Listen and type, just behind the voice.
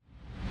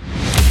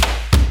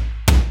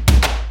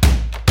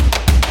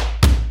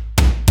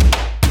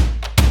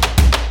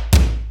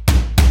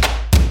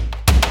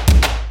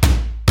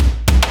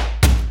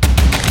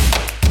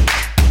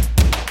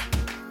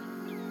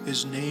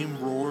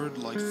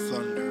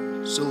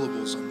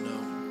syllables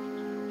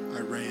unknown,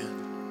 I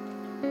ran.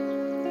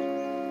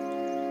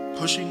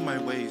 Pushing my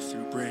way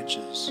through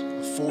branches,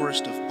 a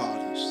forest of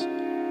bodies.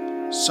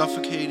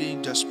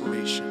 Suffocating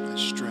desperation, I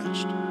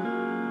stretched.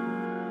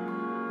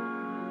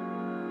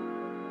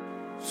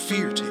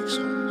 Fear takes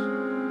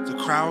hold, the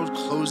crowd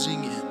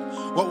closing in.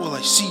 What will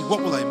I see?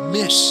 What will I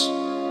miss?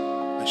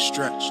 I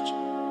stretched.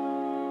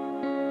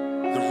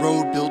 The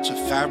road built of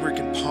fabric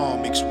and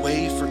palm makes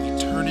way for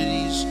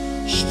eternity's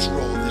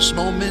stroll. This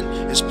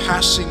moment is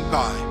passing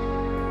by.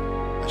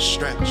 I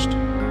stretched.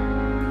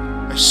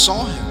 I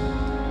saw him,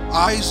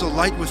 eyes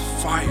alight with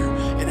fire,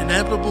 an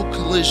inevitable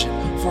collision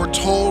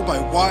foretold by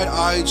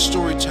wide-eyed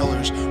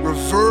storytellers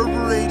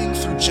reverberating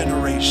through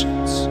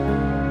generations.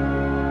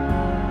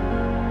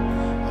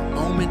 A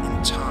moment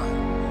in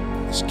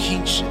time as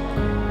kingship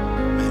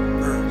met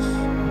earth.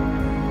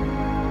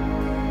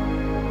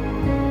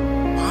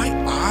 My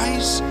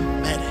eyes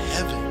met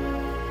heaven,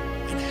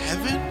 and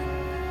heaven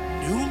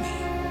knew me.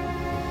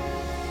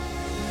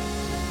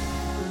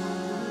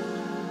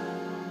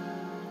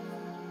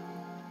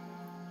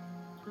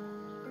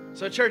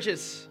 So church,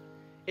 it's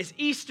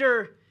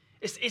Easter.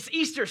 It's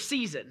Easter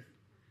season.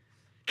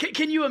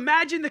 Can you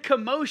imagine the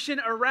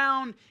commotion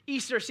around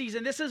Easter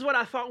season? This is what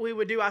I thought we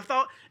would do. I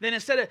thought that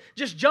instead of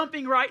just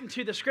jumping right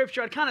into the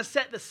scripture, I'd kind of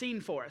set the scene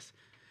for us.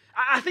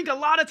 I think a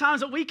lot of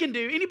times what we can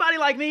do, anybody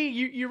like me,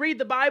 you read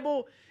the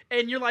Bible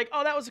and you're like,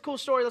 oh, that was a cool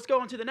story. Let's go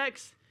on to the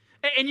next.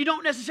 And you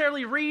don't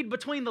necessarily read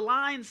between the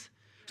lines.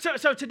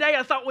 So today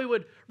I thought we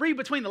would read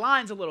between the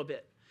lines a little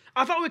bit.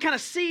 I thought we'd kind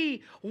of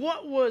see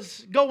what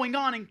was going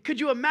on. And could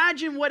you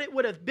imagine what it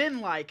would have been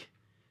like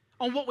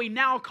on what we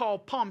now call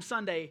Palm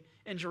Sunday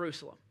in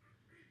Jerusalem?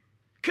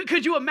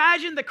 Could you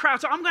imagine the crowd?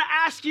 So I'm going to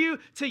ask you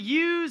to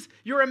use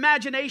your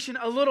imagination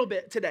a little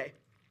bit today.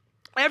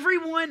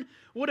 Everyone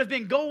would have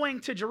been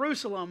going to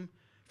Jerusalem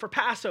for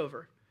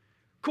Passover.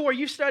 Corey,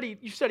 you studied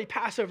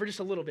Passover just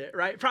a little bit,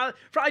 right?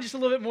 Probably just a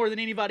little bit more than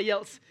anybody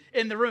else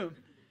in the room.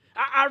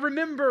 I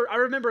remember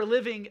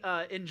living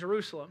in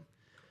Jerusalem.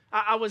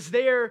 I was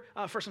there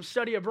for some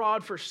study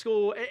abroad for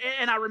school,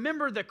 and I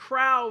remember the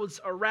crowds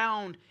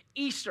around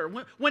Easter.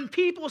 When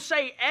people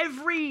say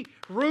every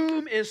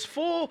room is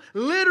full,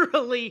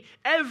 literally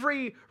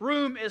every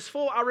room is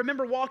full. I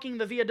remember walking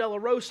the Via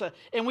Dolorosa,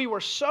 and we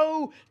were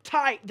so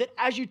tight that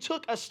as you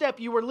took a step,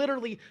 you were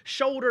literally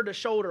shoulder to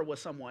shoulder with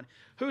someone.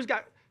 Who's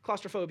got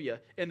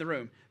claustrophobia in the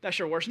room? That's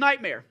your worst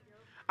nightmare.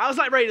 I was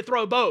like ready to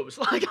throw bows.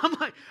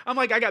 I'm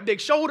like I got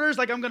big shoulders.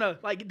 Like I'm gonna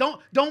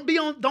don't be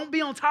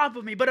on top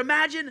of me. But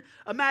imagine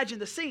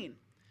the scene.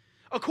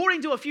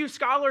 According to a few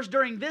scholars,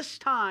 during this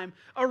time,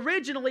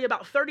 originally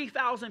about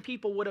 30,000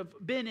 people would have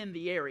been in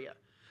the area.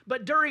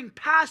 But during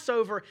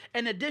Passover,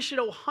 an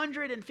additional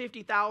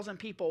 150,000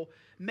 people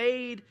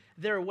made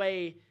their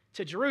way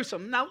to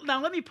Jerusalem. Now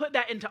let me put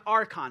that into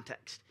our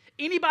context.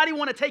 Anybody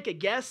want to take a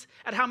guess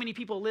at how many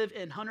people live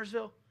in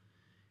Huntersville?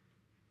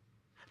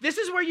 This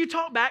is where you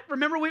talk back.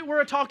 Remember, we're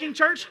a talking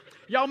church?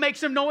 Y'all make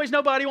some noise.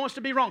 Nobody wants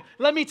to be wrong.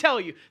 Let me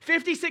tell you,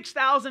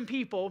 56,000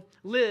 people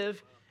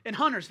live in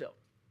Huntersville.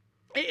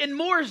 In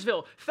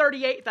Mooresville,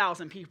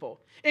 38,000 people.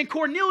 In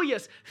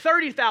Cornelius,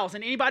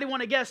 30,000. Anybody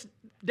want to guess?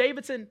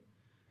 Davidson?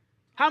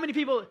 How many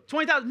people?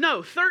 20,000?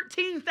 No,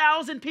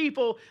 13,000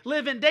 people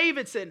live in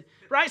Davidson,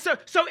 right? So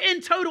in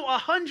total,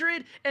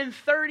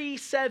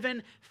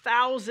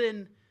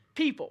 137,000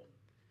 people.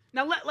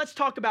 Now, let's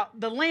talk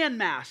about the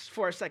landmass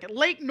for a second.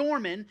 Lake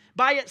Norman,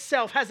 by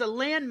itself, has a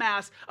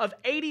landmass of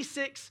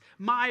 86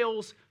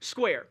 miles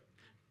square.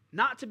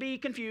 Not to be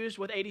confused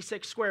with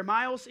 86 square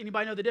miles.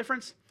 Anybody know the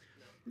difference?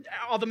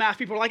 All the math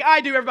people are like,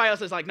 I do. Everybody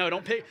else is like, no,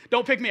 don't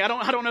pick me. I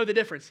don't know the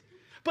difference.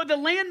 But the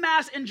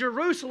landmass in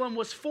Jerusalem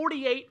was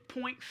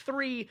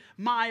 48.3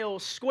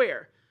 miles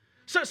square.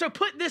 So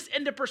put this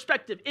into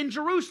perspective. In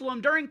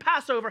Jerusalem, during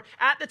Passover,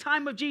 at the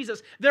time of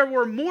Jesus, there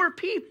were more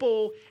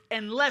people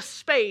and less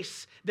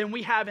space than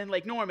we have in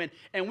Lake Norman.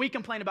 And we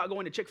complain about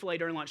going to Chick-fil-A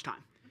during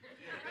lunchtime.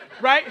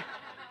 Right?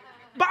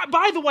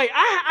 By the way,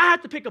 I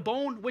have to pick a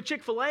bone with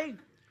Chick-fil-A.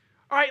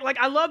 All right, like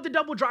I love the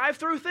double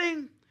drive-through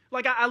thing.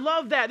 Like I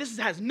love that. This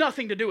has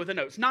nothing to do with the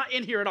notes. Not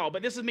in here at all,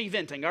 but this is me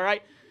venting, all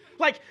right?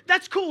 Like,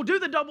 that's cool. Do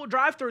the double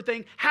drive-through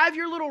thing. Have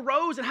your little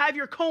rows and have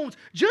your cones.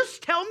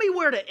 Just tell me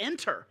where to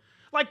enter.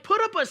 Like,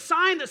 put up a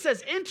sign that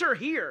says, enter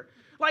here.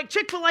 Like,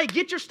 Chick-fil-A,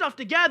 get your stuff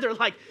together.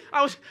 Like,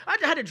 I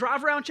had to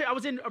drive around. I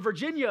was in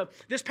Virginia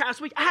this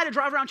past week. I had to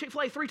drive around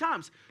Chick-fil-A 3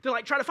 times to,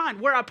 like, try to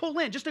find where I pull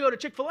in just to go to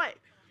Chick-fil-A.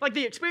 Like,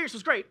 the experience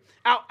was great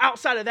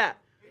outside of that.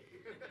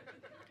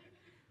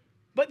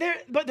 But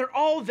they're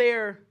all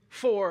there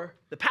for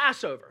the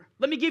Passover.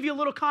 Let me give you a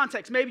little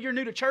context. Maybe you're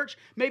new to church.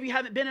 Maybe you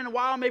haven't been in a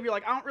while. Maybe you're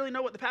like, I don't really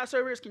know what the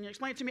Passover is. Can you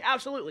explain it to me?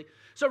 Absolutely.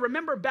 So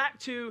remember back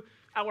to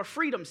our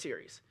Freedom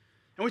series.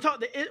 And we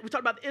talked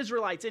about the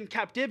Israelites in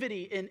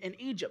captivity in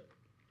Egypt.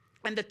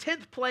 And the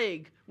 10th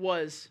plague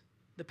was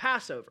the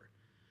Passover.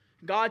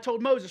 God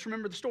told Moses,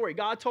 remember the story,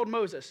 God told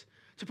Moses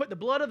to put the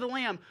blood of the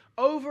lamb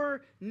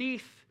above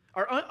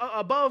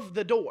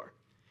the door.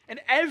 And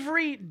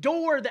every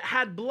door that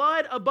had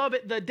blood above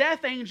it, the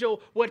death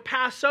angel would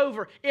pass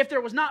over. If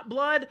there was not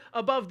blood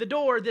above the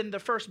door, then the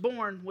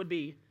firstborn would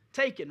be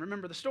taken.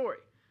 Remember the story.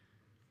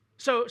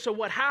 So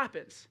what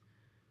happens?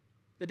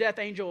 The death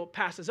angel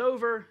passes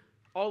over.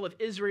 All of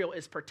Israel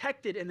is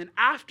protected. And then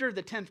after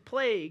the 10th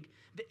plague,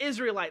 the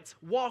Israelites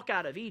walk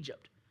out of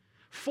Egypt.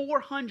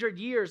 400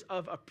 years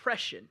of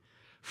oppression.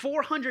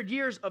 400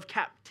 years of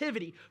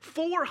captivity.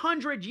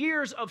 400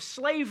 years of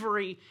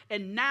slavery.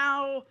 And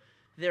now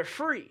they're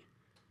free.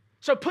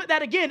 So put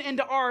that again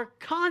into our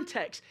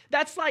context.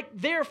 That's like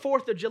their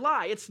 4th of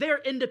July. It's their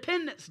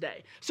Independence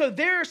Day. So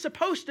they're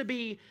supposed to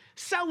be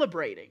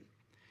celebrating.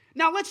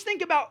 Now let's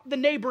think about the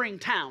neighboring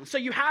towns. So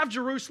you have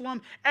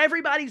Jerusalem.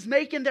 Everybody's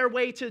making their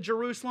way to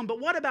Jerusalem. But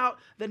what about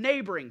the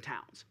neighboring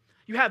towns?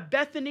 You have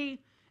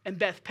Bethany and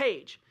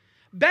Bethpage.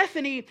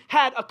 Bethany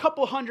had a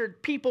couple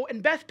hundred people,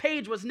 and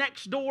Bethpage was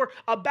next door,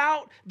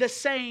 about the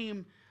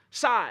same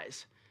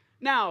size.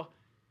 Now,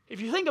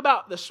 if you think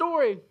about the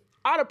story,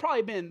 I'd have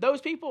probably been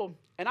those people,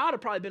 and I'd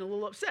have probably been a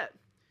little upset.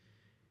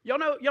 Y'all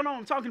know what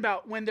I'm talking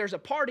about when there's a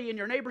party in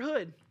your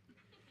neighborhood,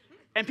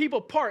 and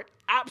people park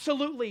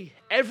absolutely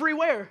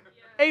everywhere.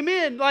 Yeah.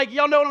 Amen. Like,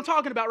 y'all know what I'm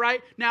talking about,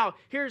 right? Now,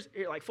 here's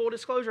like full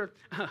disclosure.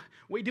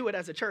 We do it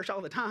as a church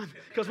all the time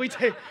because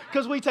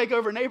we take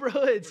over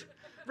neighborhoods,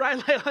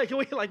 right?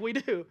 Like we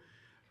do.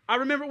 I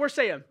remember, where's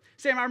Sam?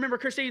 Sam, I remember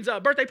Christine's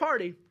birthday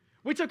party.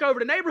 We took over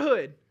the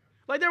neighborhood.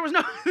 Like there was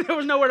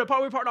nowhere to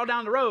park. We parked all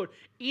down the road.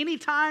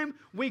 Anytime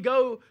we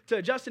go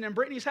to Justin and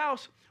Brittany's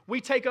house, we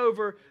take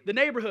over the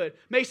neighborhood.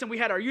 Mason, we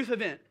had our youth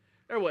event.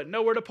 There wasn't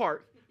nowhere to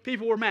park.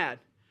 People were mad.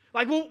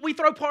 Like we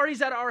throw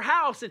parties at our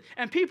house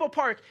and people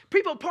park.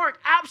 People park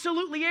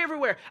absolutely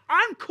everywhere.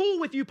 I'm cool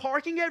with you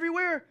parking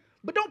everywhere,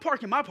 but don't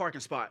park in my parking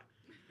spot.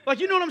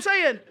 Like, you know what I'm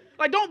saying?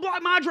 Like, don't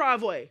block my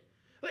driveway.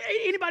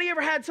 Anybody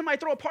ever had somebody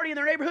throw a party in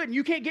their neighborhood and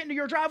you can't get into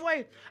your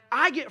driveway?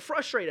 I get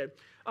frustrated.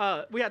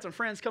 We had some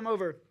friends come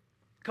over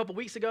a couple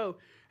weeks ago,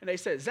 and they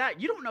said, Zach,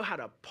 you don't know how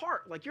to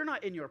park. Like, you're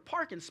not in your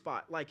parking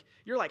spot. Like,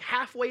 you're like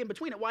halfway in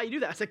between it. Why you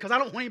do that? I said, because I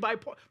don't want anybody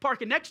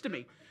parking next to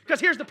me. Because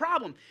here's the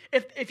problem.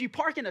 If you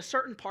park in a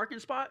certain parking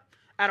spot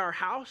at our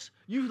house,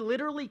 you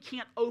literally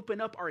can't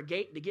open up our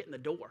gate to get in the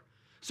door.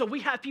 So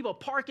we have people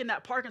park in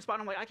that parking spot,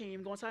 and I'm like, I can't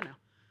even go inside now.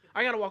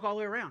 I got to walk all the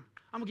way around.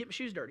 I'm going to get my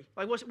shoes dirty.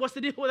 Like, what's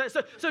the deal with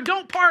that? So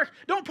don't park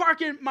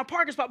in my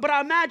parking spot. But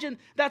I imagine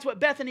that's what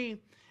Bethany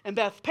and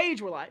Bethpage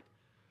were like.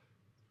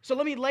 So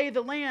let me lay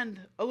the land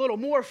a little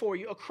more for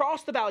you.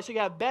 Across the valley, so you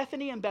have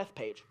Bethany and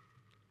Bethpage.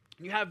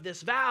 You have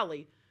this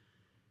valley,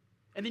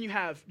 and then you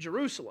have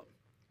Jerusalem.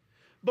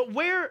 But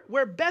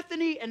where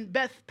Bethany and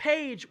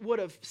Bethpage would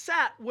have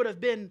sat would have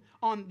been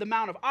on the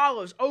Mount of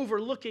Olives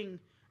overlooking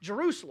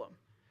Jerusalem.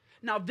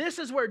 Now, this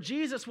is where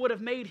Jesus would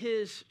have made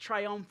his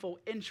triumphal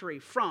entry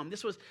from.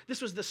 This was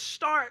the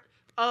start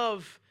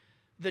of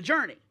the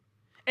journey.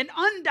 And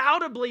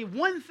undoubtedly,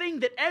 one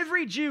thing that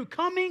every Jew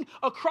coming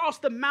across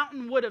the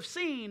mountain would have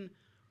seen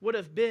would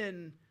have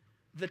been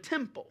the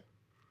temple.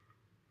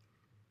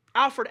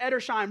 Alfred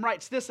Edersheim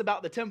writes this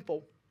about the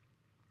temple.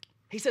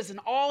 He says, in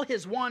all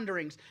his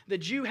wanderings, the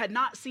Jew had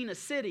not seen a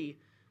city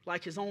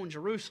like his own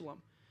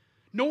Jerusalem,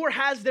 nor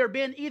has there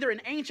been either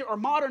in ancient or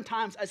modern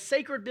times a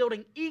sacred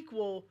building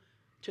equal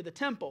to the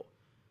temple,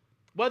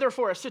 whether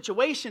for a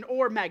situation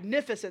or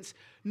magnificence,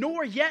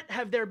 nor yet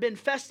have there been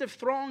festive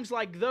throngs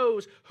like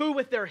those who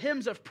with their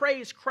hymns of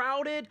praise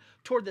crowded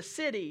toward the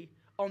city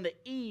on the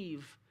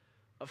eve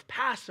of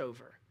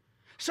Passover.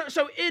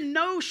 So in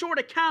no short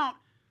account,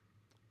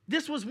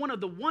 this was one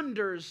of the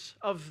wonders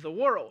of the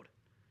world.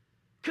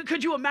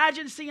 Could you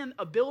imagine seeing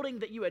a building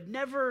that you had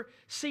never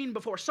seen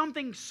before?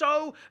 Something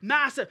so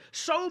massive,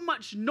 so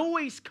much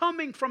noise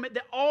coming from it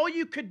that all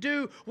you could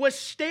do was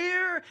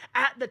stare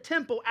at the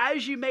temple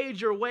as you made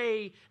your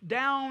way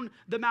down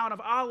the Mount of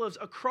Olives,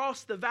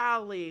 across the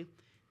valley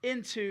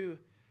into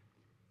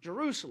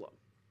Jerusalem.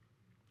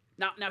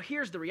 Now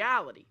here's the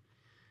reality.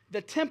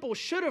 The temple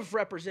should have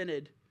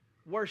represented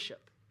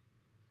worship.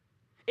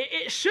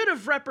 It should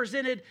have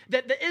represented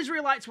that the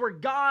Israelites were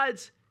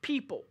God's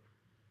people.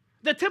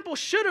 The temple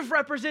should have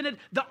represented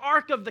the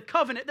Ark of the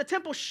Covenant. The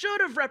temple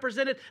should have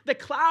represented the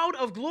cloud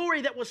of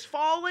glory that was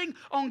falling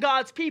on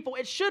God's people.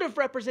 It should have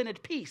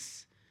represented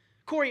peace.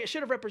 Corey, it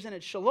should have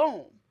represented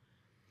shalom.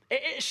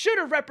 It should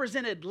have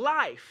represented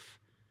life.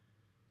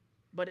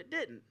 But it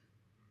didn't.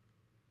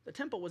 The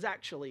temple was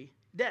actually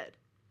dead.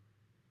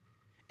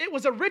 It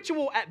was a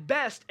ritual at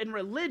best and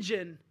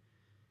religion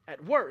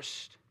at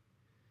worst.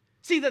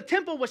 See, the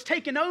temple was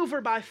taken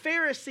over by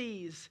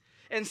Pharisees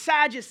and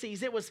Sadducees.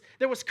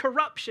 There was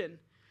corruption,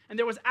 and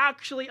there was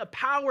actually a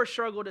power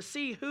struggle to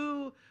see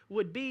who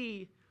would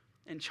be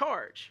in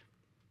charge.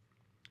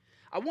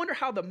 I wonder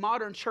how the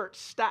modern church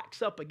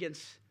stacks up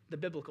against the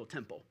biblical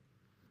temple.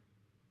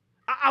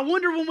 I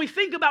wonder, when we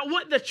think about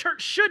what the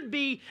church should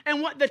be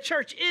and what the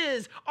church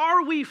is,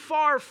 are we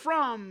far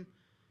from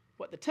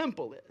what the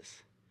temple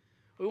is?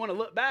 We want to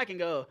look back and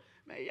go,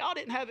 man, y'all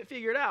didn't have it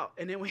figured out.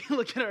 And then we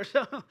look at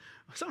ourselves,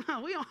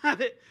 sometimes we don't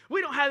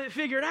have it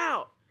figured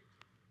out.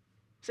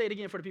 Say it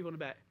again for the people in the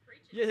back.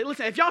 Yeah,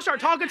 listen, if y'all start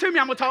talking to me,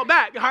 I'm going to talk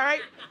back, all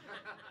right?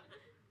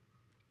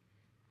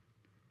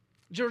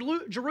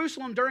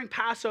 Jerusalem during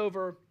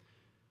Passover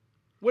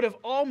would have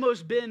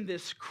almost been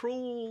this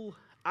cruel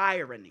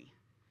irony.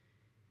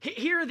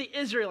 Here are the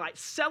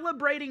Israelites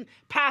celebrating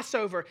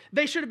Passover.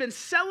 They should have been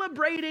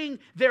celebrating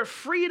their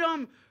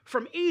freedom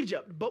from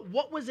Egypt. But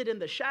what was it in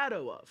the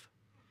shadow of?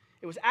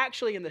 It was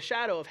actually in the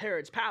shadow of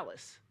Herod's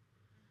palace.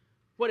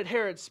 What did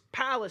Herod's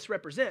palace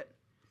represent?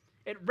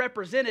 It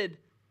represented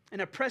an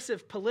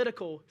oppressive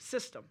political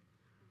system.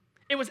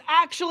 It was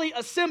actually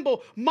a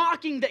symbol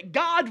mocking that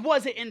God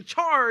wasn't in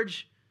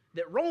charge,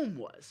 that Rome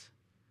was.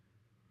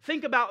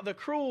 Think about the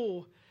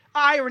cruel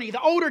irony.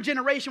 The older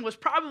generation was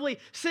probably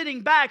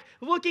sitting back,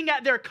 looking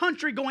at their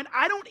country going,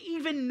 I don't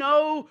even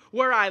know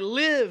where I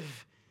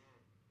live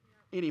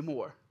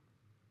anymore.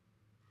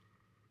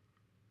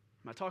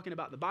 Am I talking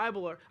about the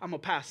Bible, or I'm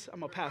going to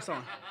pass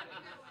on.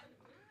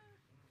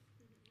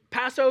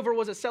 Passover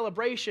was a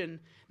celebration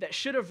that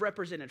should have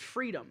represented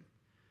freedom,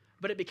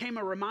 but it became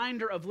a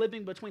reminder of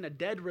living between a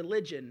dead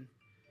religion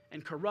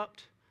and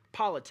corrupt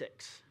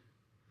politics.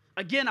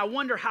 Again, I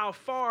wonder how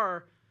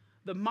far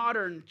the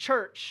modern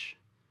church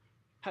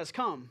has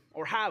come,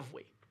 or have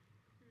we?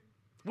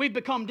 We've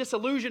become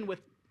disillusioned with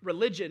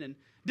religion and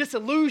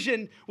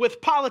disillusioned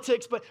with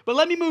politics, but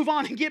let me move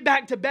on and get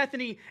back to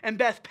Bethany and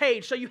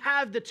Bethpage. So you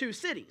have the two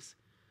cities.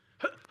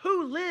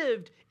 Who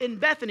lived in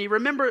Bethany?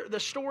 Remember the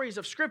stories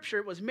of Scripture.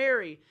 It was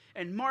Mary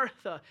and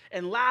Martha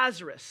and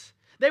Lazarus.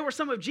 They were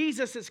some of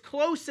Jesus'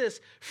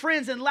 closest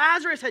friends, and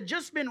Lazarus had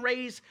just been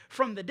raised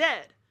from the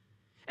dead.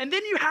 And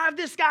then you have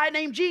this guy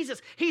named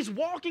Jesus. He's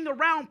walking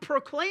around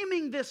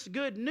proclaiming this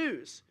good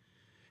news.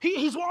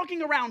 He's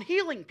walking around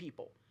healing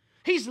people.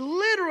 He's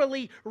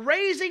literally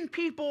raising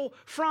people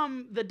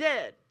from the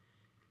dead.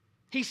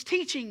 He's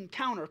teaching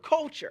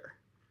counterculture.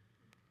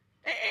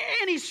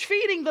 And he's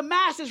feeding the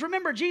masses.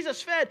 Remember,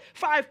 Jesus fed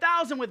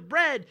 5,000 with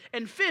bread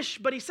and fish,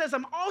 but he says,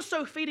 I'm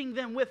also feeding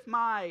them with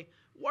my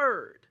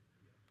word.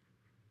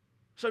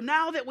 So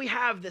now that we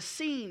have the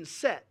scene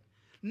set,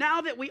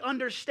 now that we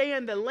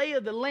understand the lay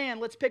of the land,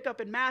 let's pick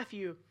up in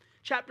Matthew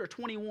chapter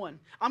 21.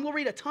 I'm going to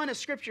read a ton of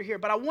scripture here,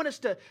 but I want us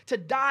to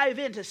dive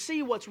in to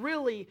see what's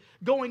really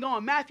going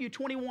on. Matthew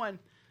 21,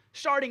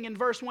 starting in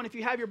verse 1. If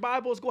you have your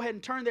Bibles, go ahead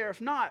and turn there.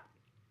 If not,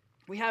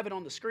 we have it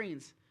on the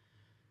screens.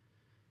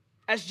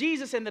 As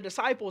Jesus and the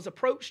disciples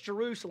approached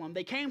Jerusalem,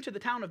 they came to the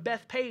town of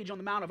Bethpage on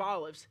the Mount of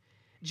Olives.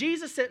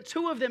 Jesus sent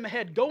two of them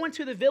ahead. Go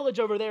into the village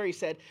over there, he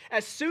said.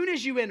 As soon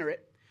as you enter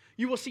it,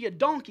 you will see a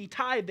donkey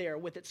tied there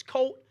with its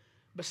colt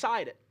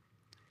beside it.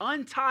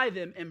 Untie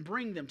them and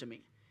bring them to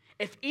me.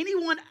 If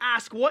anyone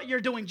asks what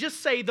you're doing,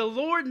 just say, the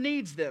Lord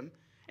needs them,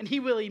 and he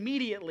will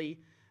immediately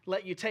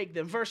let you take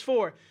them. Verse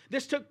 4,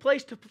 this took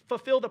place to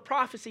fulfill the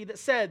prophecy that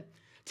said,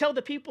 tell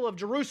the people of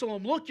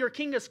Jerusalem, look, your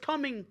king is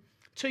coming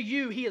to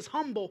you. He is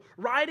humble,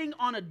 riding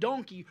on a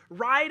donkey's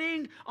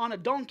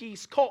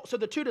colt. So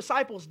the two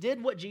disciples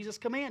did what Jesus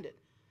commanded.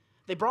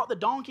 They brought the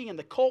donkey and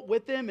the colt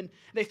with them, and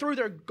they threw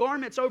their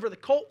garments over the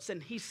colts,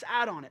 and he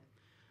sat on it.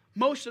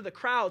 Most of the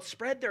crowd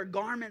spread their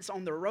garments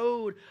on the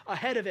road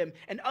ahead of him,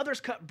 and others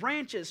cut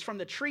branches from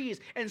the trees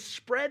and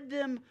spread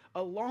them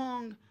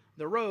along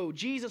the road.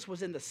 Jesus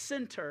was in the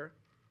center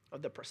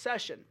of the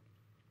procession,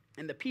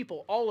 and the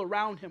people all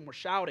around him were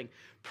shouting,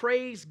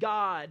 praise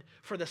God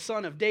for the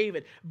Son of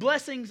David.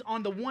 Blessings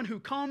on the one who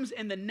comes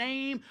in the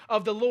name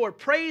of the Lord.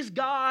 Praise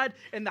God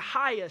in the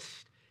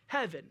highest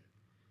heaven.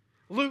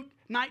 Luke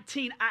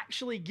 19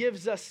 actually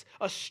gives us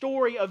a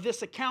story of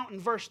this account in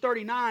verse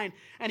 39.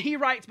 And he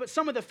writes, but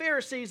some of the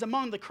Pharisees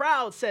among the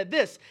crowd said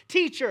this,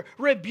 teacher,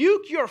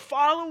 rebuke your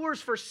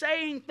followers for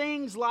saying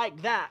things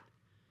like that.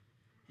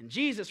 And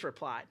Jesus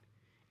replied,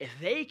 if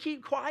they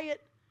keep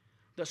quiet,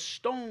 the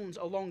stones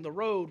along the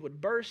road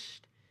would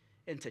burst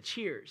into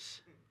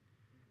cheers.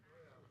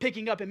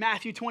 Picking up in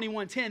Matthew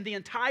 21:10, the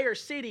entire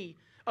city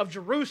of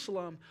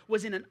Jerusalem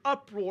was in an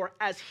uproar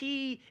as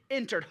he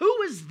entered.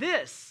 Who is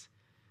this?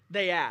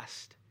 They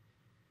asked.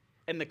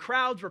 And the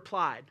crowds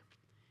replied,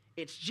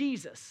 it's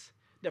Jesus,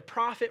 the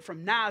prophet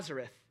from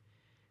Nazareth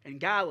in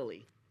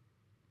Galilee.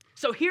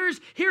 So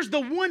here's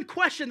the one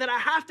question that I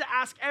have to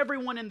ask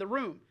everyone in the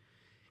room.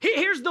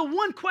 Here's the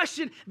one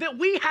question that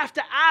we have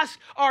to ask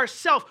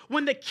ourselves.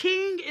 When the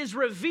king is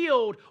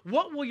revealed,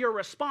 what will your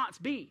response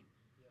be?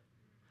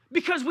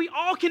 Because we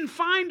all can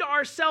find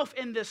ourselves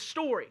in this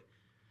story.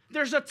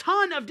 There's a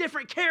ton of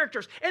different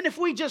characters. And if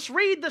we just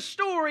read the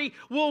story,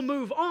 we'll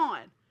move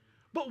on.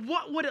 But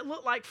what would it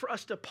look like for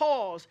us to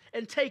pause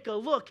and take a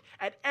look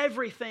at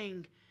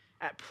everything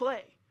at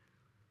play?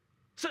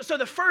 So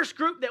the first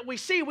group that we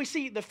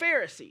see the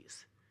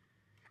Pharisees.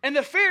 And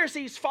the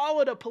Pharisees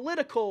followed a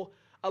political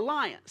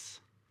alliance.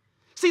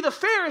 See, the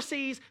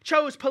Pharisees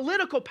chose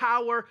political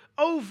power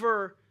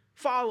over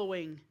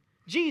following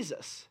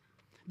Jesus.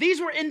 These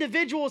were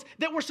individuals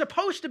that were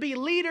supposed to be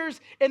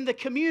leaders in the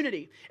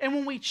community. And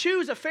when we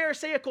choose a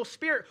Pharisaical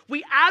spirit,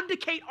 we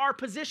abdicate our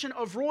position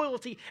of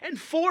royalty and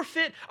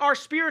forfeit our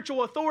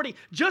spiritual authority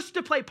just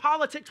to play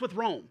politics with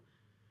Rome.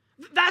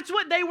 That's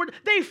what they were.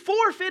 They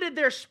forfeited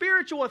their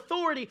spiritual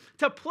authority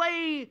to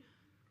play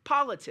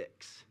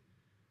politics,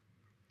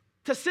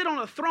 to sit on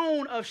a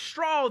throne of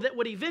straw that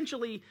would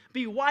eventually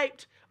be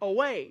wiped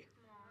away.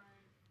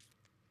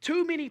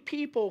 Too many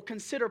people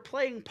consider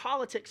playing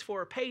politics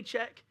for a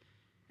paycheck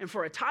and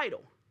for a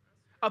title,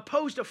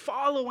 opposed to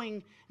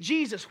following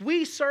Jesus.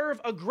 We serve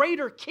a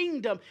greater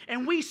kingdom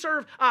and we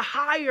serve a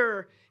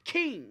higher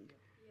king.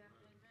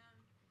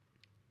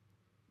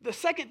 The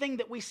second thing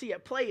that we see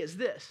at play is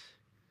this.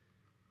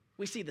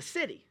 We see the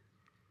city.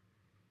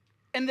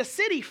 And the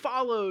city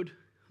followed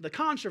the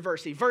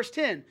controversy. Verse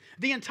 10,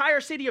 the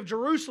entire city of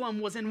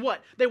Jerusalem was in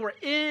what? They were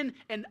in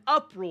an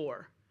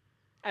uproar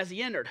as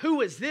he entered.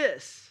 Who is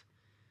this?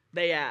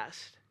 They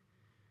asked.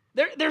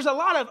 There's a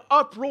lot of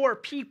uproar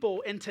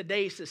people in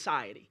today's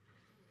society.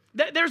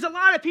 There's a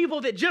lot of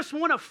people that just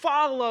want to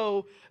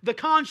follow the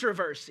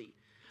controversy.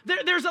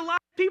 There's a lot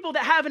of people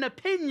that have an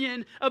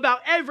opinion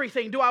about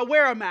everything. Do I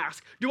wear a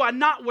mask? Do I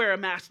not wear a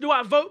mask? Do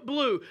I vote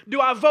blue?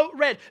 Do I vote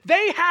red?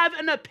 They have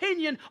an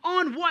opinion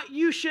on what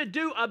you should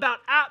do about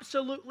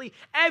absolutely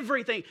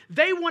everything.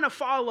 They want to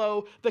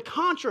follow the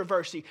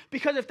controversy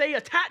because if they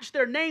attach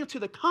their name to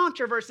the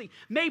controversy,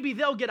 maybe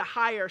they'll get a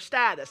higher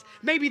status.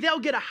 Maybe they'll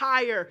get a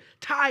higher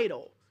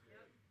title.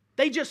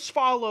 They just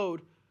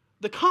followed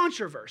the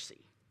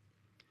controversy.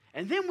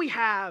 And then we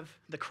have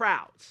the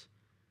crowds.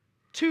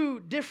 Two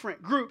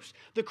different groups.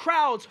 The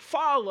crowds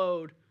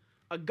followed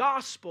a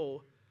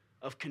gospel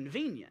of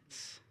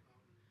convenience.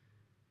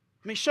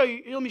 Let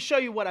me show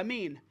you what I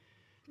mean.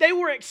 They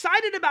were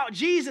excited about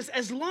Jesus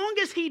as long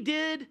as he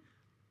did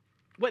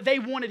what they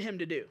wanted him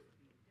to do.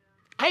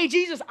 Hey,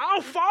 Jesus,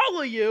 I'll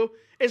follow you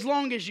as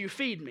long as you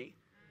feed me.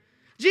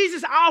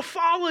 Jesus, I'll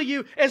follow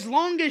you as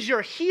long as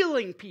you're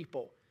healing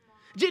people.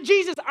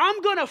 Jesus,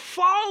 I'm going to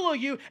follow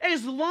you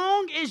as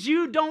long as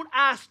you don't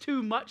ask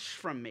too much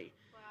from me.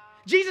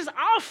 Jesus,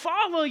 I'll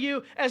follow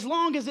you as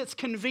long as it's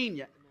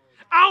convenient.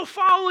 I'll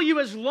follow you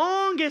as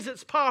long as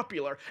it's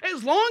popular.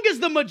 As long as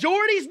the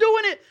majority's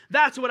doing it,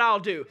 that's what I'll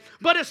do.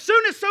 But as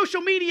soon as social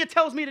media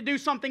tells me to do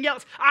something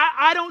else,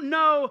 I don't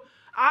know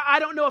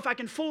if I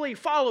can fully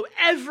follow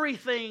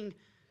everything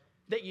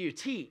that you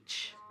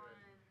teach.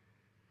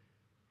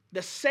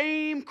 The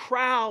same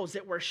crowds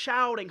that were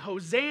shouting,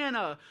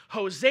 Hosanna,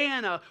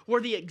 Hosanna, were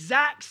the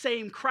exact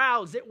same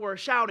crowds that were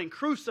shouting,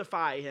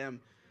 crucify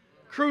him,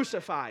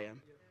 crucify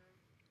him.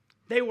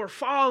 They were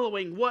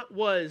following what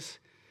was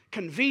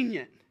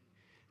convenient.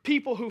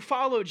 People who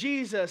follow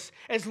Jesus,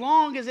 as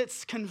long as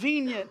it's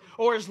convenient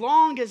or as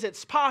long as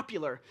it's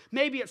popular.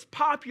 Maybe it's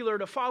popular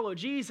to follow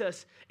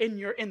Jesus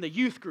in the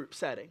youth group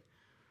setting.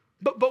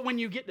 But when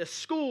you get to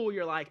school,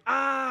 you're like,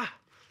 I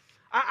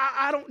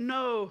don't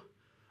know.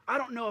 I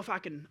don't know if I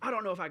can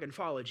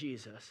follow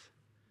Jesus.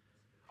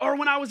 Or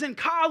when I was in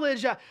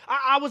college,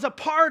 I was a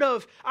part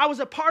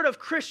of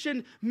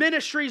Christian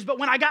ministries, but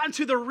when I got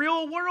into the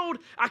real world,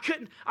 I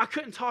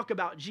couldn't talk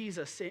about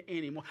Jesus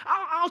anymore.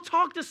 I'll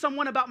talk to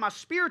someone about my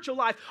spiritual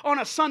life on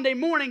a Sunday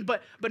morning,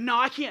 but no,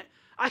 I can't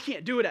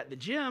do it at the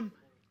gym.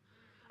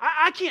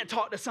 I can't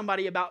talk to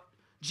somebody about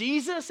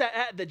Jesus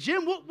at the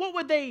gym. What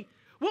would they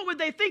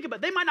think about?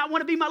 They might not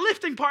want to be my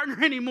lifting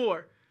partner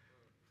anymore.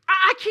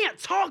 I can't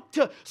talk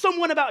to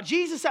someone about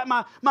Jesus at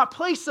my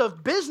place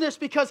of business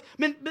because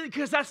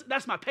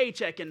that's my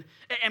paycheck and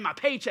my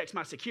paycheck's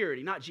my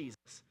security, not Jesus.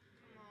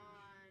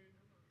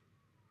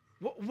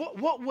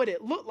 What would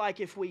it look like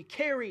if we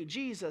carry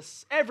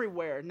Jesus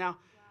everywhere? Now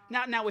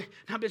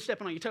I've been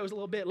stepping on your toes a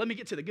little bit. Let me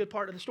get to the good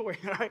part of the story.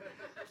 All right.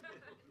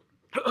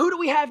 Who do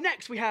we have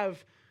next? We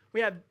have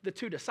the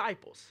two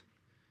disciples.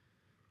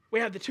 We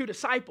have the two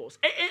disciples.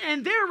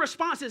 And their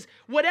response is,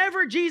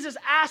 whatever Jesus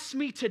asks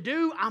me to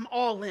do, I'm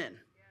all in.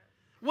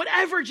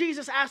 Whatever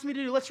Jesus asked me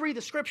to do. Let's read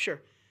the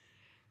scripture.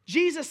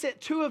 Jesus sent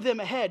two of them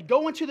ahead.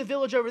 Go into the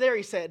village over there,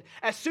 he said.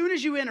 As soon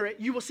as you enter it,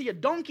 you will see a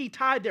donkey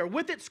tied there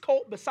with its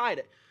colt beside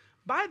it.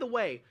 By the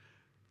way,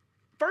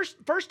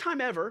 first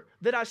time ever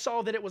that I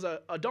saw that it was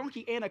a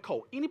donkey and a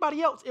colt.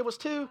 Anybody else? It was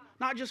two,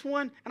 not just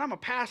one. And I'm a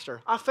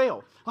pastor. I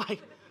fail.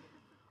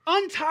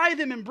 Untie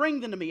them and bring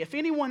them to me. If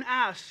anyone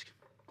asks,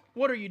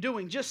 what are you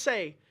doing? Just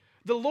say,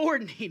 the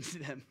Lord needs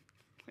them.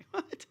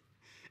 What?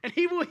 And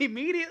he will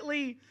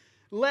immediately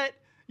let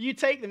you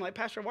take them. Like,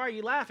 Pastor, why are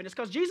you laughing? It's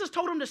because Jesus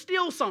told him to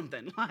steal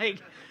something. Like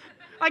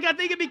I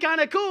think it'd be kind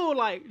of cool.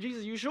 Like,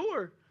 Jesus, you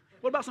sure?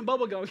 What about some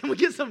bubble gum? Can we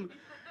get some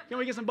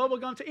bubble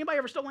gum? Anybody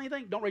ever stole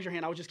anything? Don't raise your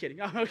hand. I was just kidding.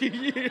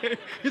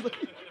 He's like,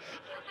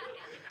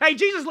 hey,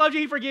 Jesus loves you.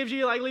 He forgives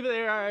you. Like, leave it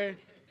there. All right.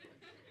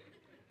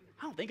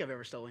 I don't think I've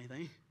ever stolen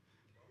anything.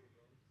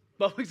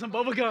 Some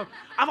bubble gum.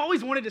 I've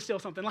always wanted to steal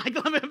something. Like,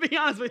 let me be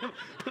honest with you.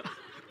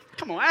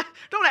 Come on,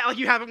 don't act like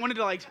you haven't wanted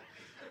to. Like,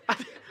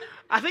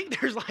 I think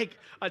there's like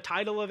a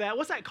title of that.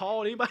 What's that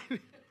called? Anybody?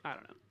 I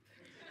don't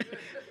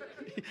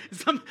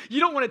know.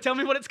 You don't want to tell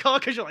me what it's called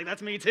because you're like,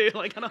 that's me too.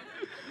 Like, I don't.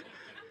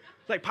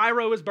 Like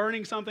pyro is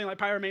burning something. Like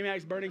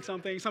pyromaniac's burning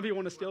something. Some people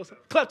want to steal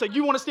something. Klepto,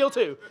 you want to steal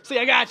too. See,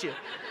 I got you.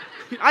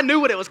 I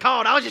knew what it was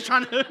called. I was just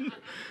trying to.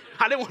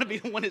 I didn't want to be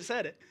the one that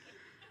said it.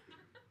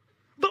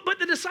 But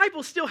the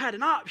disciples still had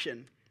an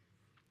option.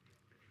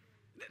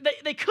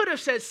 They could have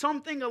said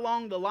something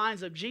along the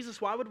lines of,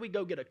 Jesus, why would we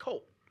go get a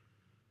colt?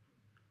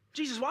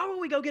 Jesus, why would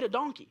we go get a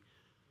donkey?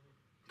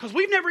 Because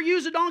we've never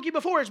used a donkey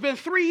before. It's been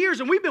 3 years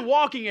and we've been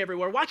walking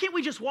everywhere. Why can't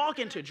we just walk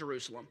into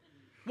Jerusalem?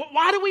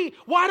 Why do we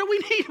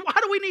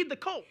need the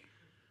colt?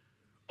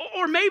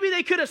 Or maybe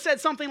they could have said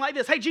something like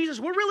this. Hey, Jesus,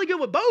 we're really good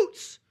with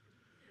boats.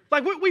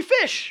 Like we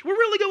fish. We're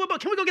really good with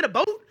boats. Can we go get a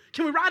boat?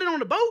 Can we ride it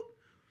on a boat?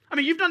 I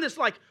mean, you've done this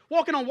like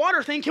walking on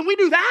water thing. Can we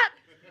do that?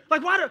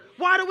 Like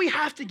why do we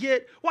have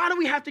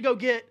to go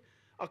get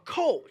a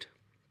colt?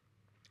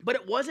 But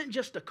it wasn't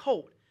just a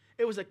colt.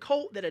 It was a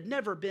colt that had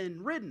never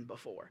been ridden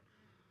before.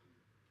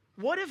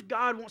 What if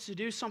God wants to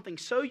do something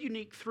so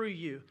unique through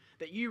you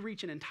that you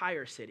reach an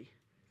entire city?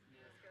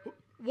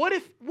 What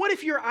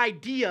if your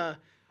idea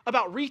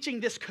about reaching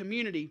this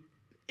community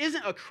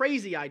isn't a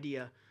crazy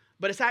idea,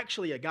 but it's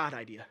actually a God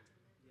idea?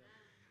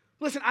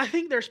 Listen, I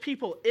think there's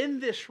people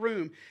in this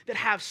room that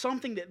have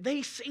something that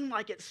they seem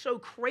like it's so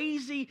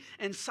crazy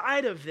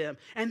inside of them,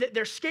 and that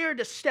they're scared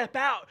to step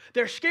out.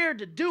 They're scared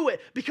to do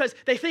it because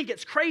they think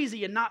it's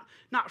crazy and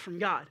not from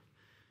God.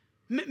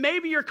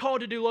 Maybe you're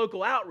called to do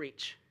local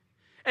outreach.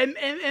 And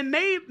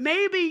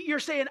maybe you're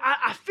saying,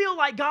 I feel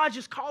like God's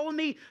just calling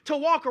me to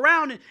walk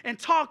around and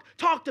talk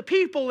to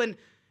people, and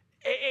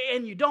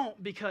you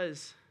don't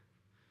because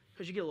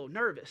you get a little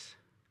nervous.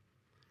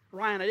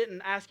 Ryan, I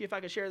didn't ask you if I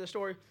could share the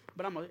story,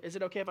 but is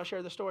it okay if I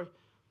share the story?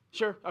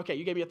 Sure? Okay,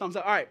 you gave me a thumbs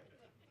up. All right.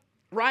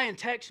 Ryan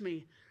texted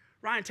me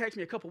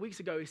a couple weeks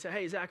ago. He said,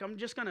 hey, Zach, I'm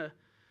just gonna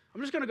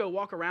go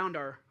walk around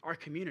our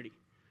community.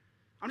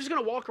 I'm just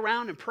gonna walk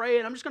around and pray,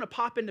 and I'm just gonna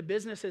pop into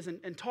businesses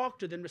and talk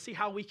to them to see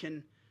how we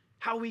can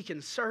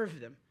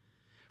serve them.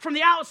 From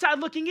the outside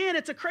looking in,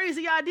 it's a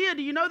crazy idea.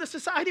 Do you know the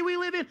society we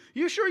live in?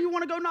 You sure you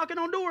want to go knocking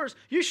on doors?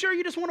 You sure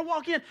you just want to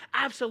walk in?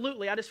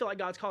 Absolutely. I just feel like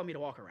God's calling me to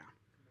walk around.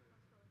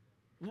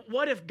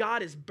 What if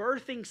God is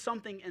birthing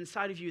something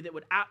inside of you that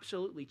would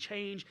absolutely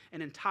change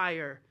an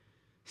entire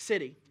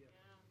city?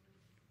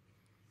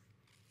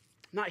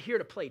 I'm not here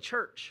to play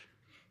church.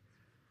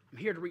 I'm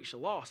here to reach the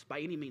lost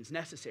by any means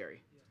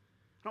necessary.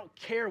 I don't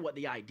care what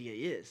the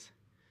idea is.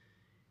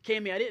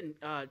 Cami, I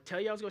didn't tell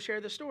you I was going to share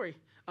this story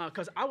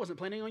because I wasn't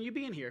planning on you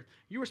being here.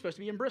 You were supposed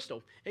to be in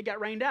Bristol. It got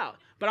rained out.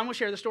 But I'm going to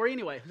share the story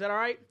anyway. Is that all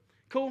right?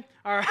 Cool?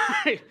 All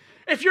right.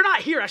 If you're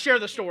not here, I share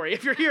the story.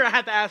 If you're here, I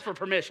have to ask for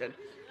permission.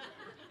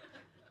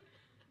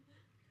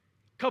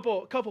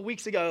 Couple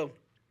weeks ago,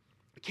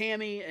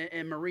 Cami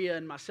and Maria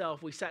and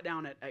myself, we sat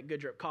down at Good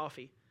Drip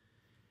Coffee.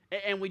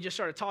 And we just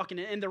started talking.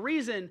 And the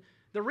reason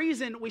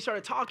we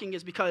started talking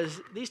is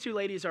because these two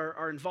ladies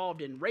are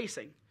involved in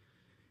racing.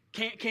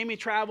 Cami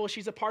travels.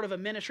 She's a part of a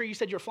ministry. You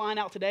said you're flying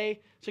out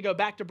today to go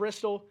back to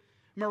Bristol.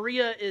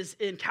 Maria is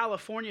in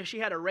California. She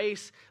had a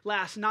race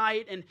last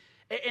night.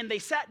 And they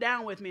sat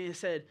down with me and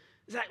said,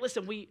 Zach,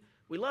 listen, we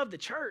love the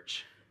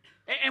church.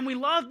 And we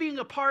love being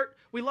a part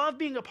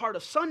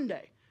of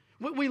Sunday.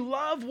 We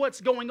love what's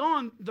going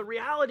on. The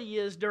reality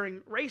is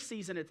during race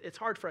season, it's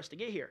hard for us to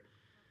get here.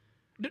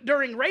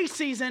 During race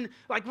season,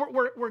 like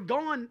we're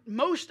gone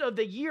most of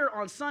the year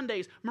on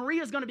Sundays.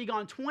 Maria's going to be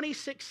gone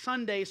 26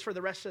 Sundays for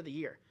the rest of the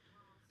year.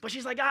 But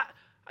she's like, that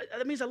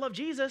means I love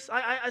Jesus.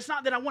 It's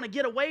not that I want to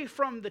get away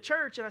from the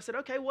church. And I said,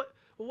 okay,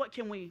 what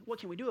can we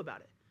do about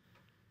it?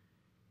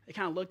 They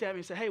kind of looked at me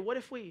and said, hey, what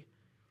if we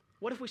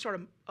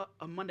start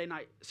a Monday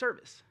night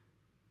service?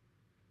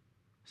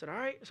 I said, all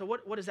right, so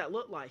what does that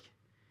look like?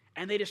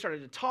 And they just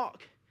started to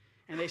talk,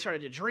 and they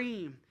started to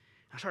dream.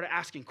 I started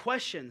asking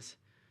questions.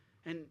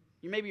 And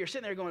maybe you're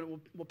sitting there going,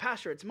 well,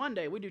 Pastor, it's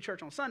Monday. We do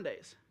church on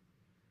Sundays.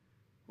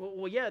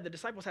 Well, yeah, the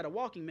disciples had a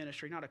walking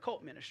ministry, not a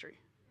colt ministry.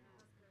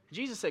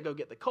 Jesus said, go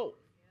get the colt.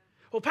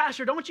 Well,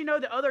 Pastor, don't you know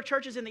that other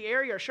churches in the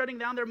area are shutting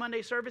down their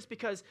Monday service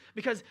because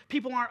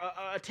people aren't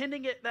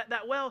attending it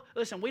that well?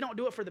 Listen, we don't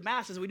do it for the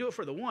masses. We do it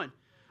for the one.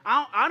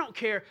 I don't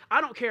care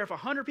if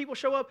 100 people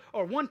show up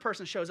or one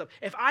person shows up.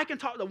 If I can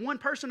talk to one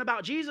person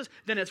about Jesus,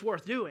 then it's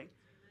worth doing.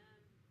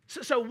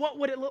 So what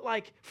would it look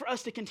like for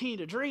us to continue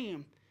to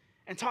dream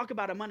and talk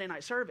about a Monday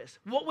night service?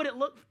 What would it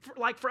look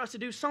like for us to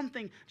do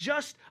something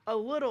just a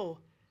little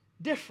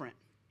different?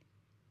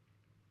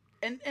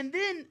 And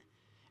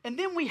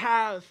then we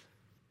have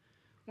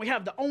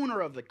the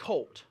owner of the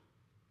colt.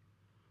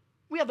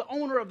 We have the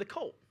owner of the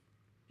colt.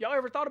 Y'all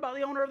ever thought about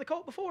the owner of the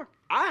colt before?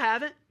 I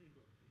haven't.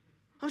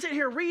 I'm sitting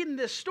here reading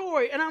this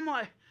story, and I'm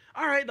like,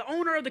 all right, the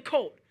owner of the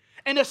colt.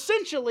 And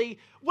essentially,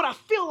 what I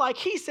feel like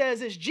he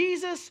says is,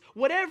 Jesus,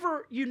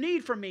 whatever you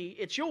need from me,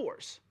 it's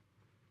yours.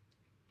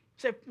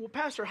 I say, well,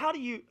 Pastor, how do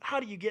you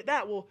get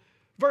that? Well,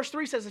 verse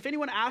 3 says, if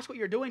anyone asks what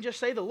you're doing, just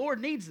say the Lord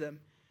needs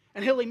them,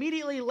 and he'll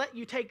immediately let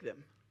you take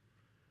them.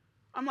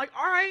 I'm like,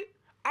 all right,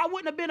 I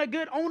wouldn't have been a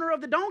good owner of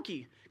the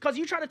donkey because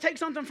you try to take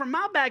something from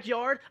my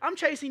backyard, I'm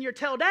chasing your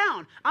tail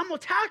down. I'm going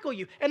to tackle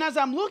you. And as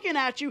I'm looking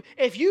at you,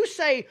 if you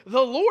say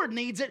the Lord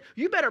needs it,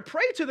 you better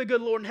pray to the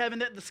good Lord in heaven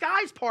that the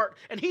skies part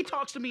and he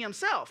talks to me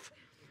himself.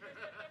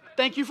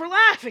 Thank you for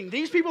laughing.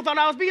 These people thought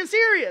I was being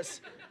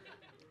serious.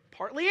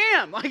 Partly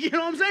am. Like, you know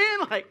what I'm saying?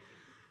 Like,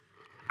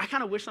 I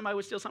kind of wish somebody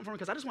would steal something from me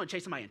because I just want to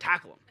chase somebody and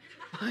tackle them.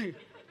 Like,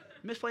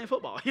 miss playing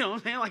football, you know what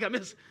I'm saying? Like I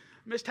miss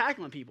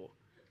tackling people.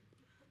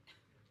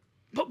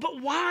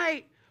 But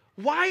why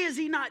is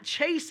he not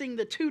chasing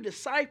the two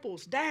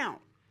disciples down?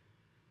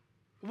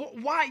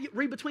 Why?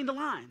 Read between the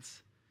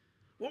lines.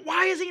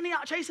 Why is he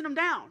not chasing them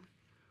down?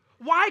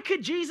 Why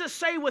could Jesus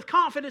say with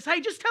confidence,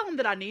 hey, just tell them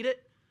that I need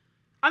it?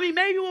 I mean,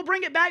 maybe we'll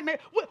bring it back.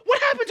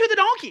 What happened to the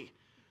donkey?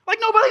 Like,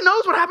 nobody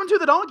knows what happened to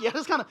the donkey. I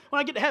just kind of, when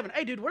I get to heaven,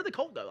 hey, dude, where'd the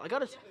colt go?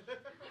 Did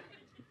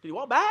he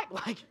walk back?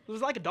 Like, it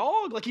was like a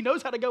dog. Like, he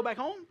knows how to go back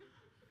home.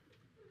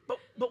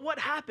 But what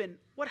happened?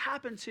 What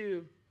happened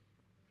to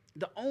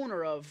the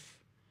owner of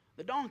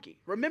the donkey?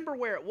 Remember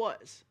where it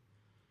was.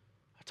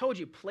 I told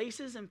you,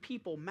 places and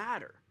people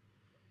matter.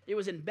 It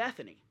was in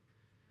Bethany.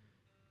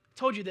 I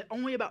told you that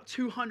only about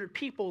 200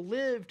 people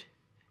lived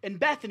in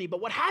Bethany.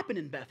 But what happened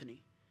in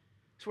Bethany?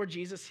 It's where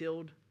Jesus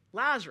healed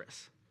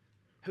Lazarus.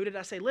 Who did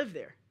I say lived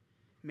there?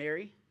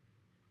 Mary,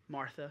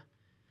 Martha,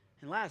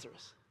 and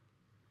Lazarus.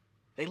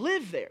 They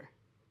lived there.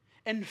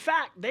 In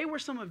fact, they were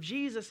some of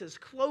Jesus'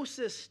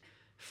 closest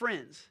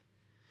friends.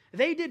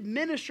 They did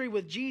ministry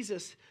with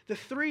Jesus the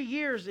 3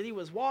 years that he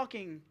was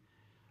walking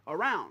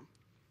around.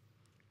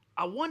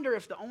 I wonder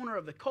if the owner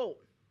of the colt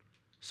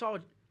saw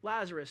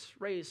Lazarus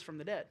raised from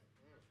the dead.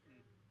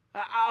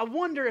 I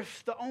wonder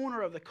if the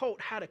owner of the colt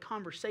had a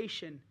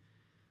conversation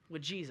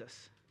with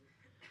Jesus.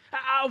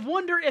 I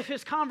wonder if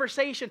his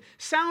conversation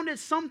sounded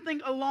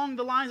something along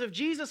the lines of,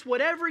 Jesus,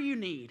 whatever you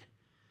need,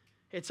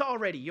 it's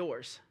already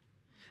yours.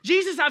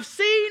 Jesus, I've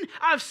seen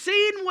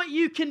what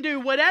you can do.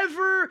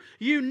 Whatever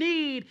you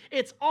need,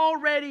 it's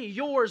already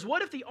yours.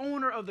 What if the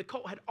owner of the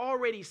colt had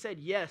already said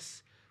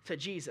yes to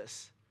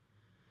Jesus?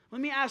 Let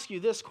me ask you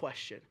this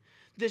question.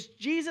 Does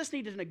Jesus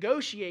need to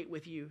negotiate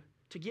with you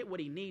to get what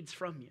he needs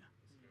from you?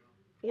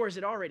 Or is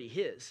it already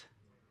his?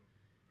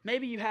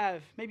 Maybe you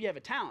have a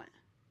talent.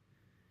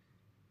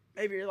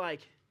 Maybe you're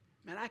like,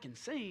 man, I can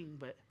sing,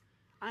 but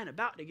I ain't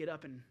about to get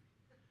up in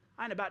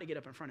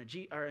front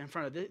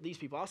of these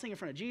people. I'll sing in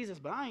front of Jesus,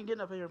 but I ain't getting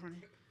up here in front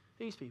of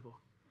these people.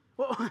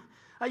 Well,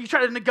 you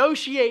try to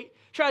negotiate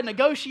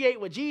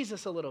with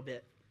Jesus a little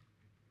bit.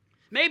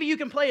 Maybe you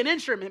can play an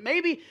instrument.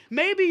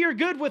 Maybe you're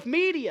good with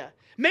media.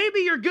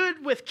 Maybe you're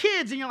good with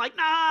kids, and you're like,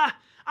 nah,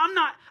 I'm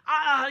not.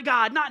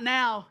 God, not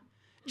now.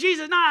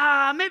 Jesus,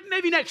 nah,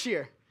 maybe next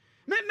year.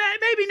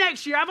 Maybe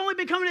next year. I've only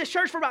been coming to this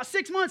church for about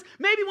 6 months.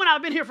 Maybe when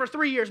I've been here for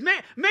 3 years.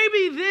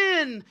 Maybe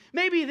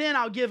then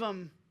I'll give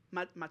them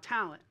my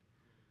talent.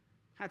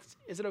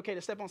 Is it okay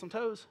to step on some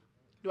toes?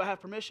 Do I have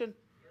permission?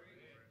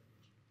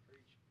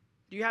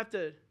 Do you have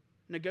to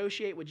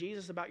negotiate with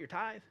Jesus about your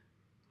tithe?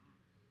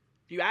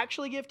 Do you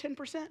actually give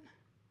 10%?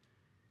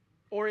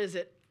 Or is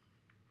it,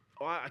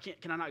 I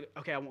can't, can I not?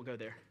 Okay, I won't go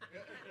there. Go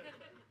there.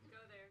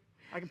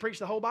 I can preach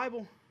the whole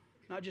Bible,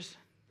 not just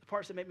the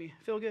parts that make me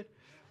feel good.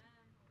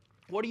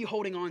 What are you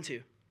holding on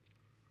to?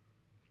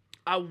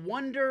 I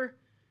wonder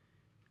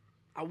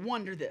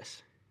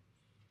this.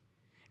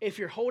 If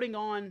you're holding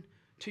on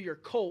to your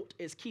colt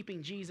is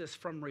keeping Jesus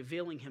from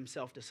revealing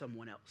himself to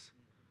someone else.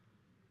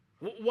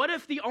 What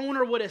if the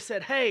owner would have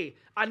said, hey,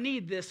 I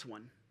need this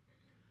one?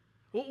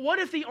 What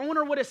if the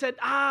owner would have said,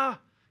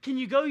 can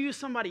you go use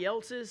somebody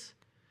else's?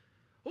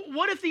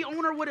 What if the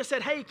owner would have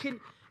said, hey,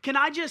 can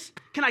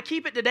I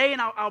keep it today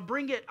and I'll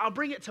bring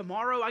it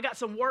tomorrow? I got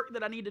some work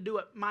that I need to do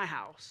at my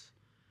house.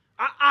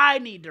 I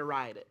need to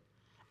ride it.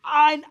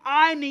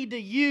 I need to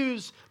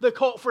use the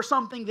colt for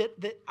something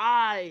that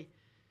I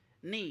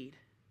need.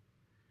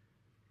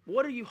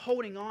 What are you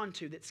holding on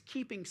to that's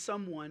keeping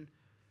someone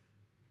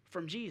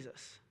from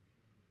Jesus?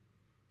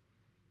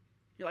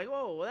 You're like,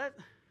 oh, well,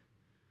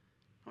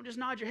 don't just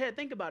nod your head.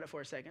 Think about it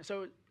for a second.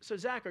 So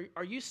Zach,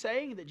 are you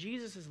saying that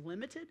Jesus is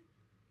limited?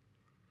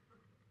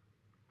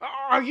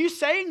 Are you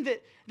saying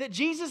that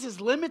Jesus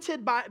is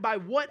limited by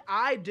what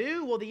I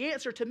do? Well, the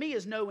answer to me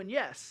is no and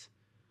yes.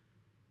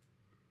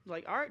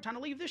 Like, all right, time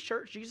to leave this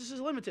church. Jesus is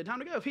limited. Time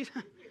to go.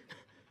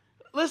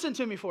 Listen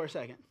to me for a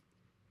second.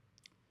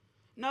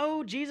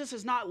 No, Jesus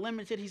is not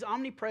limited. He's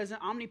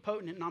omnipresent,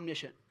 omnipotent, and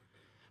omniscient.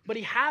 But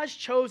he has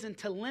chosen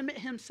to limit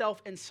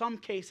himself in some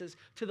cases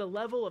to the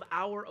level of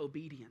our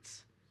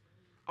obedience.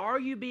 Are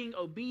you being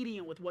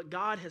obedient with what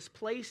God has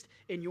placed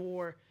in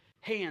your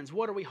hands?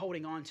 What are we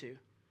holding on to?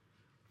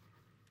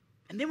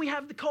 And then we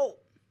have the colt.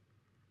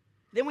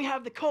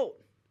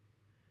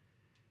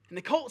 And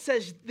the colt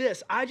says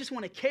this, I just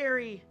want to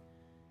carry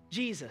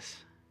Jesus.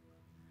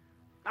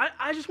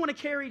 I just want to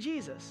carry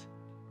Jesus.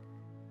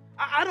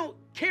 I don't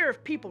care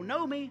if people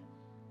know me.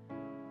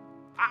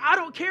 I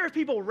don't care if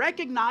people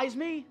recognize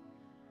me.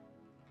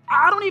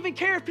 I don't even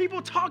care if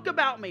people talk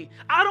about me.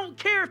 I don't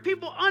care if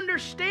people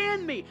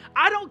understand me.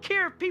 I don't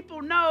care if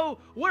people know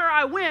where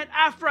I went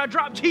after I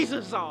dropped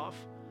Jesus off.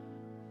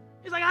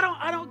 He's like,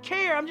 I don't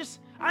care.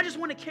 I just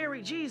want to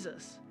carry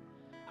Jesus.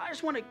 I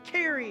just want to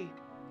carry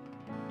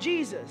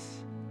Jesus.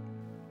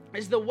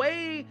 Is the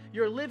way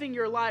you're living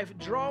your life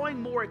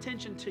drawing more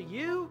attention to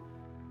you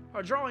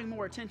or drawing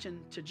more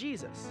attention to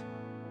Jesus?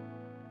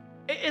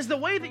 Is the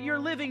way that you're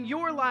living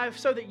your life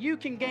so that you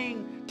can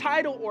gain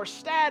title or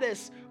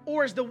status,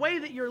 or is the way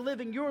that you're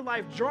living your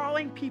life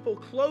drawing people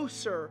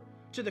closer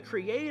to the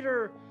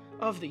creator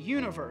of the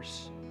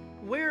universe?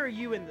 Where are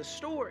you in the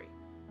story?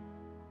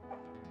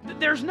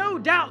 There's no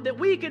doubt that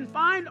we can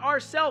find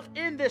ourselves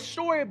in this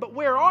story, but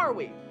where are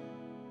we?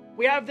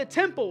 We have the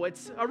temple.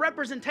 It's a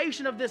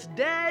representation of this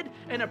dead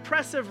and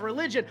oppressive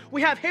religion.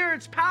 We have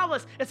Herod's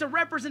palace. It's a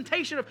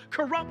representation of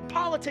corrupt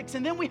politics.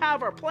 And then we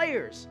have our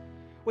players.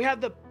 We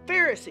have the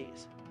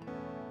Pharisees.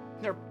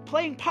 They're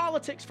playing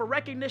politics for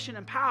recognition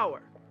and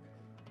power.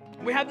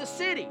 We have the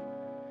city,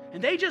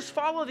 and they just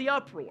follow the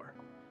uproar.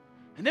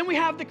 And then we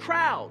have the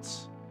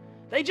crowds.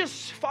 They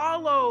just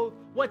follow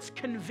what's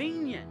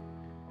convenient.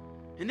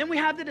 And then we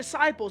have the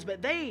disciples,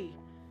 but they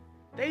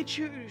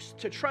choose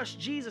to trust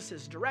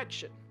Jesus'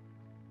 direction.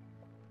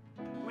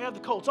 We have the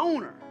cult's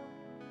owner.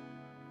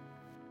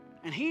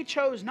 And he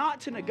chose not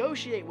to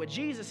negotiate with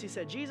Jesus. He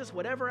said, Jesus,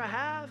 whatever I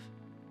have,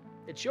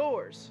 it's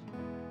yours.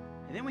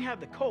 And then we have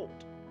the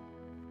cult.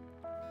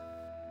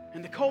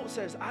 And the cult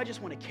says, I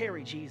just want to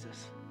carry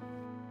Jesus.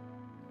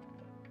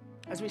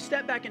 As we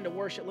step back into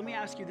worship, let me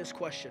ask you this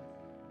question.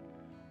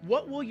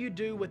 What will you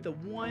do with the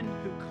one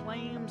who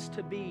claims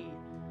to be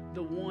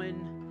the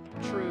one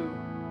true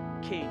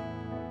King?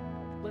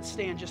 Let's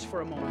stand just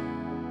for a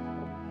moment.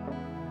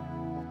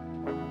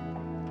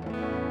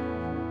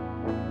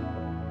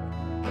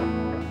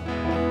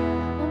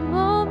 A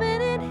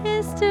moment in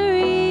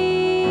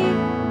history,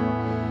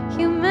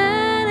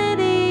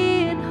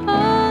 humanity and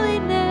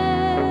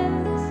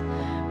holiness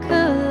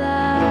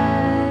collide.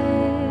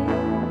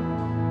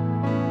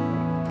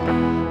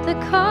 The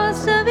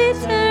cost of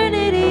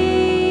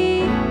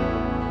eternity,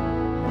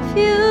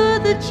 feel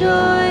the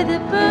joy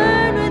that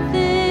burned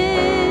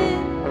within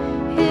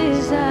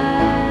his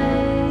eyes.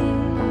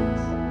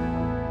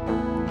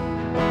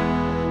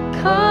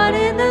 Caught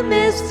in the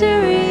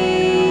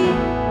mystery,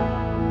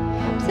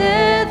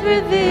 death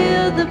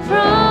revealed the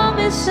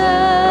promise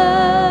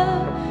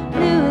of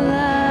new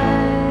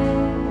life.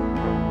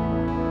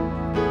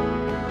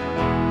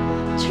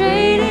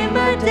 Trading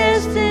my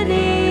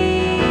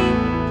destiny,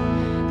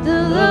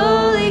 the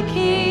lowly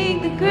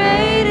King, the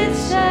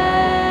greatest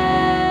sacrifice.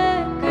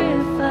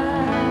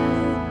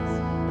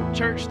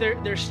 Church,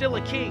 there's still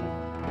a king,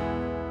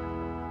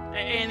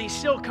 and he's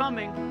still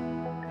coming.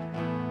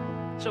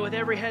 So with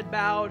every head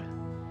bowed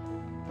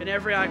and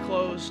every eye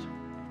closed,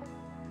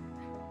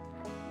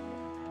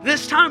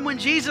 this time when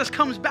Jesus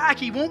comes back,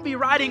 he won't be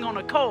riding on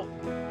a colt.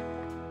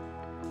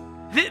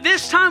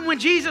 This time when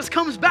Jesus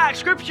comes back,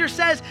 Scripture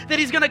says that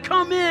he's going to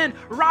come in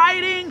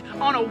riding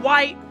on a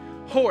white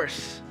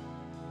horse.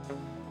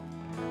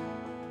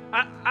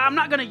 I'm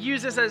not going to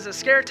use this as a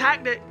scare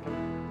tactic,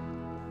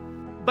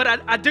 but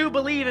I do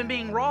believe in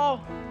being raw,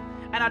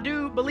 and I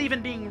do believe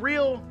in being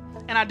real,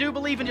 and I do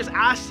believe in just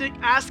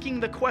asking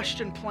the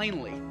question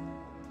plainly.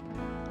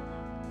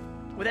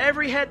 With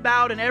every head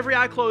bowed and every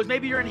eye closed,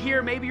 maybe you're in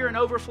here, maybe you're in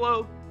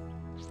overflow.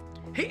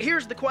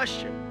 Here's the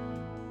question.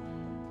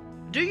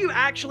 Do you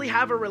actually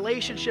have a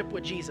relationship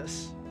with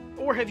Jesus?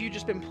 Or have you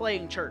just been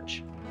playing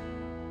church?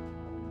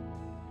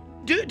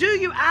 Do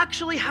you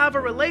actually have a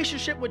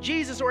relationship with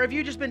Jesus, or have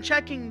you just been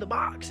checking the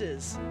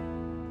boxes?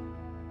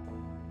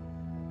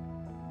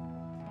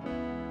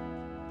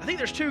 I think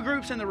there's two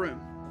groups in the room.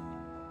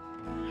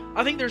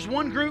 I think there's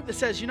one group that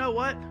says, you know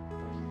what?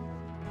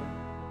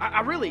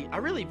 I really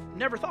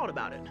never thought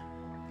about it.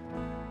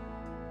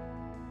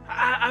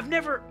 I've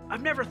never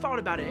thought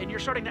about it, and you're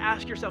starting to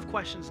ask yourself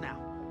questions now.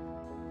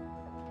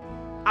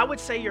 I would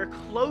say you're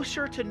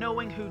closer to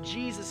knowing who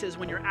Jesus is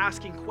when you're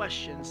asking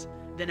questions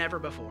than ever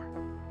before.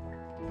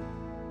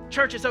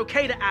 Church, it's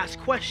okay to ask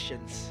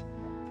questions.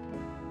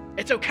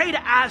 It's okay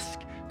to ask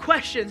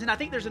questions, and I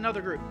think there's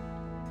another group.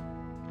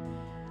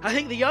 I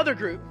think the other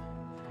group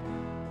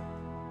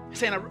is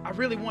saying, I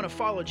really want to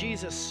follow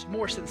Jesus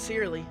more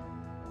sincerely.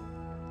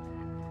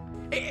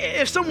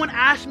 If someone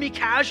asked me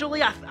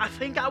casually, I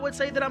think I would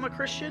say that I'm a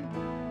Christian.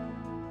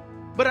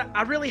 But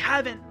I really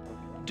haven't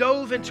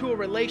dove into a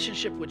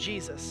relationship with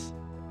Jesus.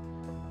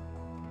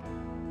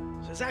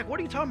 So Zach, what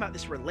are you talking about,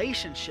 this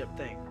relationship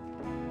thing?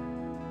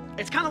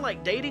 It's kind of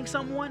like dating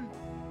someone.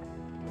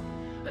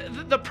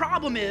 The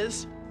problem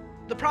is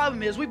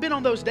we've been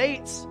on those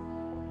dates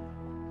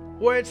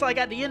where it's like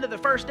at the end of the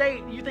first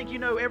date, you think you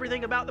know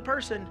everything about the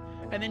person,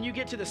 and then you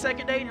get to the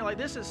second date and you're like,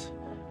 this is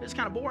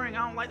kind of boring.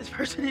 I don't like this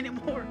person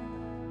anymore.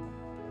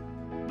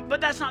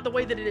 But that's not the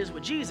way that it is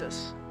with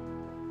Jesus.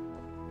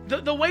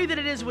 The way that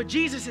it is with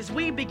Jesus is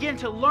we begin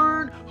to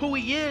learn who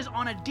he is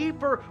on a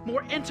deeper,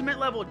 more intimate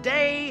level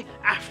day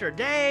after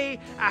day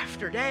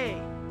after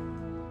day.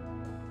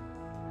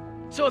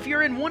 So if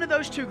you're in one of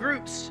those two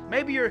groups,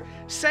 maybe you're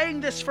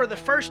saying this for the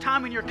first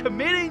time and you're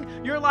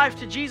committing your life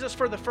to Jesus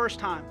for the first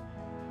time.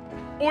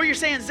 Or you're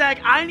saying,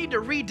 Zach, I need to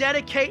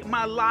rededicate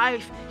my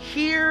life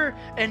here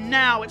and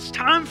now. It's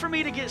time for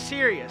me to get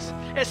serious.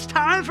 It's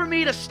time for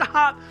me to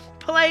stop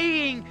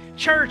playing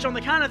church. On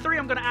the count of 3,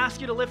 I'm going to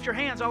ask you to lift your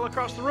hands all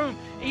across the room,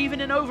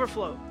 even in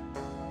overflow.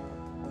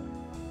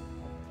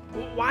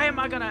 Why am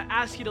I going to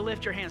ask you to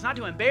lift your hands? Not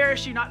to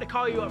embarrass you, not to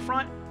call you up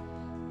front,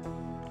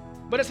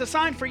 but it's a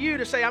sign for you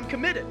to say, I'm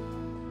committed.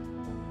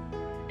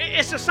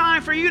 It's a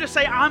sign for you to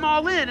say, I'm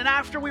all in. And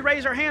after we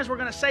raise our hands, we're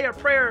going to say a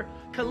prayer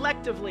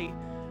collectively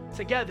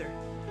together.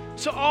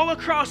 So all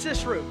across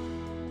this room,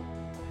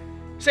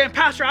 saying,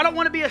 Pastor, I don't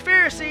want to be a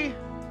Pharisee.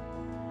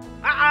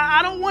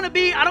 I don't want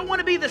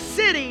to be the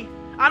city.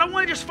 I don't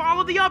want to just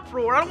follow the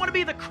uproar. I don't want to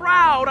be the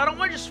crowd. I don't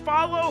want to just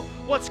follow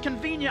what's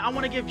convenient. I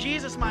want to give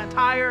Jesus my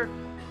entire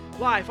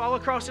life. All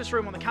across this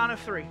room on the count of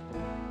 3.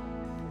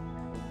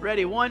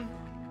 Ready? 1,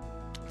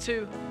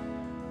 2,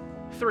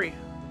 3.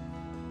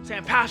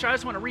 Saying, Pastor, I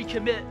just want to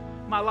recommit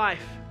my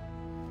life.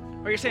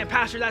 Or you're saying,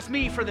 Pastor, that's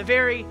me for the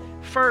very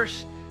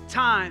first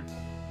time.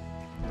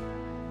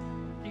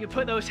 You can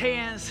put those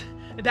hands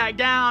back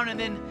down, and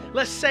then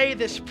let's say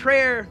this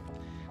prayer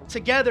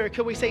together.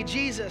 Could we say,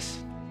 Jesus,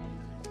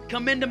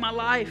 come into my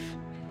life.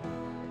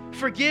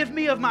 Forgive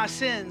me of my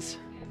sins.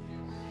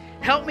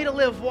 Help me to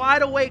live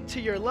wide awake to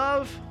your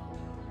love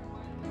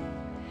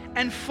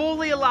and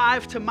fully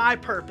alive to my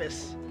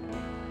purpose.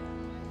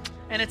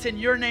 And it's in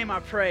your name I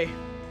pray.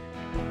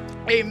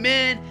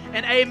 Amen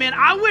and amen.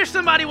 I wish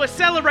somebody would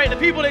celebrate the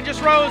people that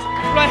just rose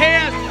their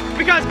hands,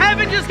 because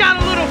heaven just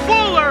got a little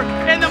fuller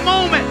in the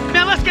moment.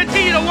 Man, let's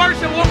continue to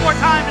worship one more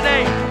time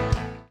today.